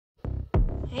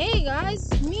Hey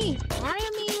guys, me, Mario,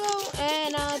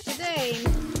 and today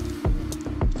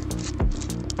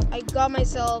I got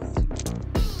myself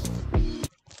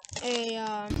a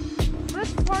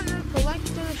first partner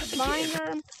collector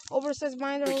binder, oversized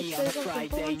binder,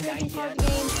 wholesale trading card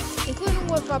game, including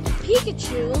with a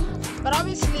Pikachu. But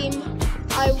obviously,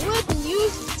 I would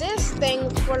use this thing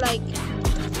for like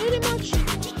pretty much.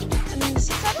 And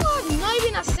since I don't have not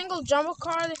even a single jumbo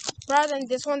card rather than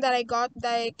this one that I got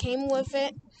that came with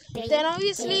it, then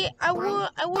obviously I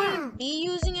wouldn't be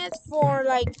using it for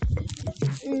like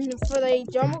for the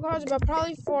jumbo cards, but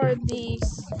probably for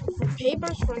for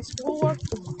papers for schoolwork.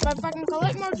 But if I can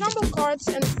collect more jumbo cards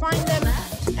and find them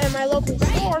at my local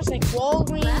stores like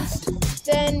Walgreens,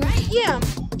 then yeah,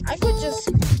 I could just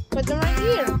put them right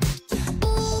here.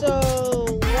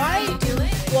 So why?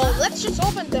 Well, let's just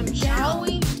open them, shall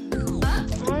we?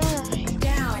 Alright.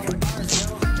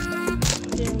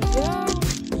 There we go.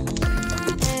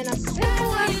 And as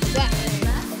simple as that.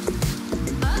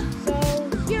 So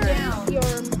here is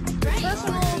your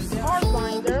personal card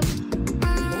binder.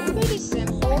 Pretty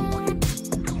simple.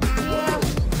 Yeah.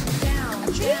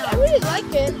 Actually, I really like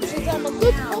it since I'm a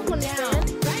good Pokemon fan.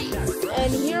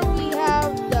 And here we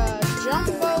have the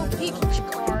Jumbo Pikachu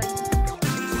card.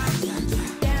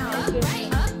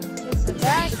 Here's the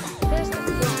back. Here's the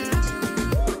front.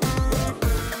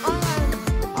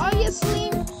 Obviously,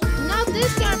 now this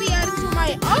is gonna be added to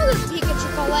my other Pikachu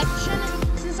collection,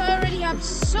 since I already have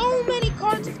so many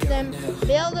cards of them.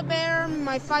 Build-A-Bear,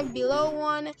 my 5 Below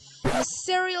one, the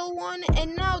cereal one,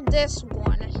 and now this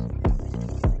one.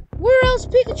 Where else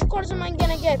Pikachu cards am I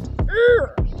gonna get?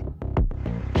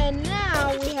 And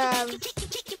now we have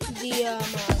the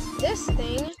this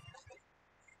thing.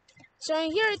 So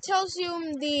in here it tells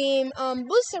you the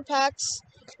booster packs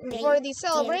for the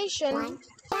celebration.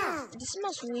 This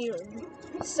smells weird.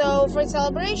 So for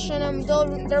celebration,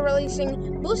 they're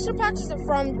releasing booster packs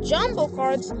from jumbo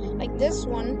cards like this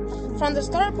one from the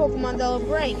starter Pokemon they'll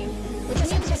bring, which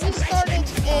means if we started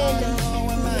in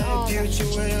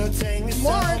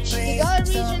March, the Galar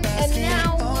region, and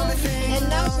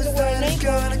now since we're in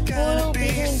April, we'll be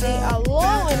doing the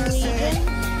Alolan region,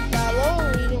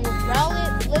 with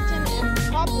Rowlet, Litten, and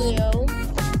Poplio.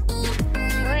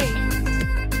 Great.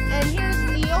 And here's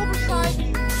the oversized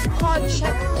card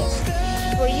checklist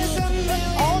for you to put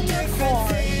all your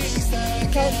cards.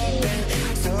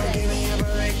 So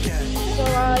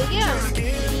yeah,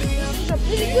 these are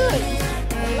pretty good.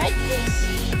 I like this.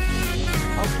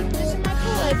 I'll keep this in my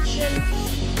collection.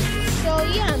 So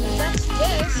yeah, that's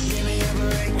this.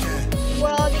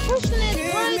 Well, the question is,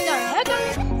 where the heck am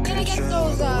I gonna get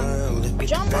those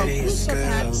jumbo booster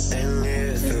packs?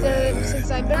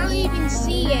 Since I barely even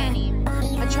see any. I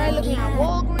tried looking at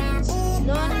Walgreens,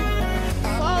 none.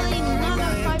 Probably none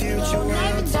at 5 Below, not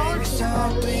even Dollar Tree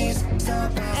probably.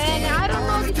 And I don't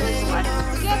know the place where to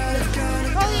get them.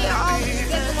 Probably I'll just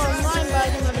get them online, but I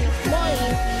don't have enough money.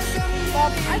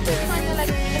 But I could find it like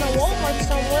in a Walmart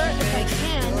somewhere if I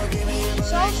can.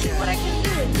 So I'll see what I can do.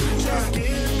 So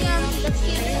yeah, that's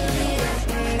it.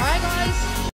 Bye guys.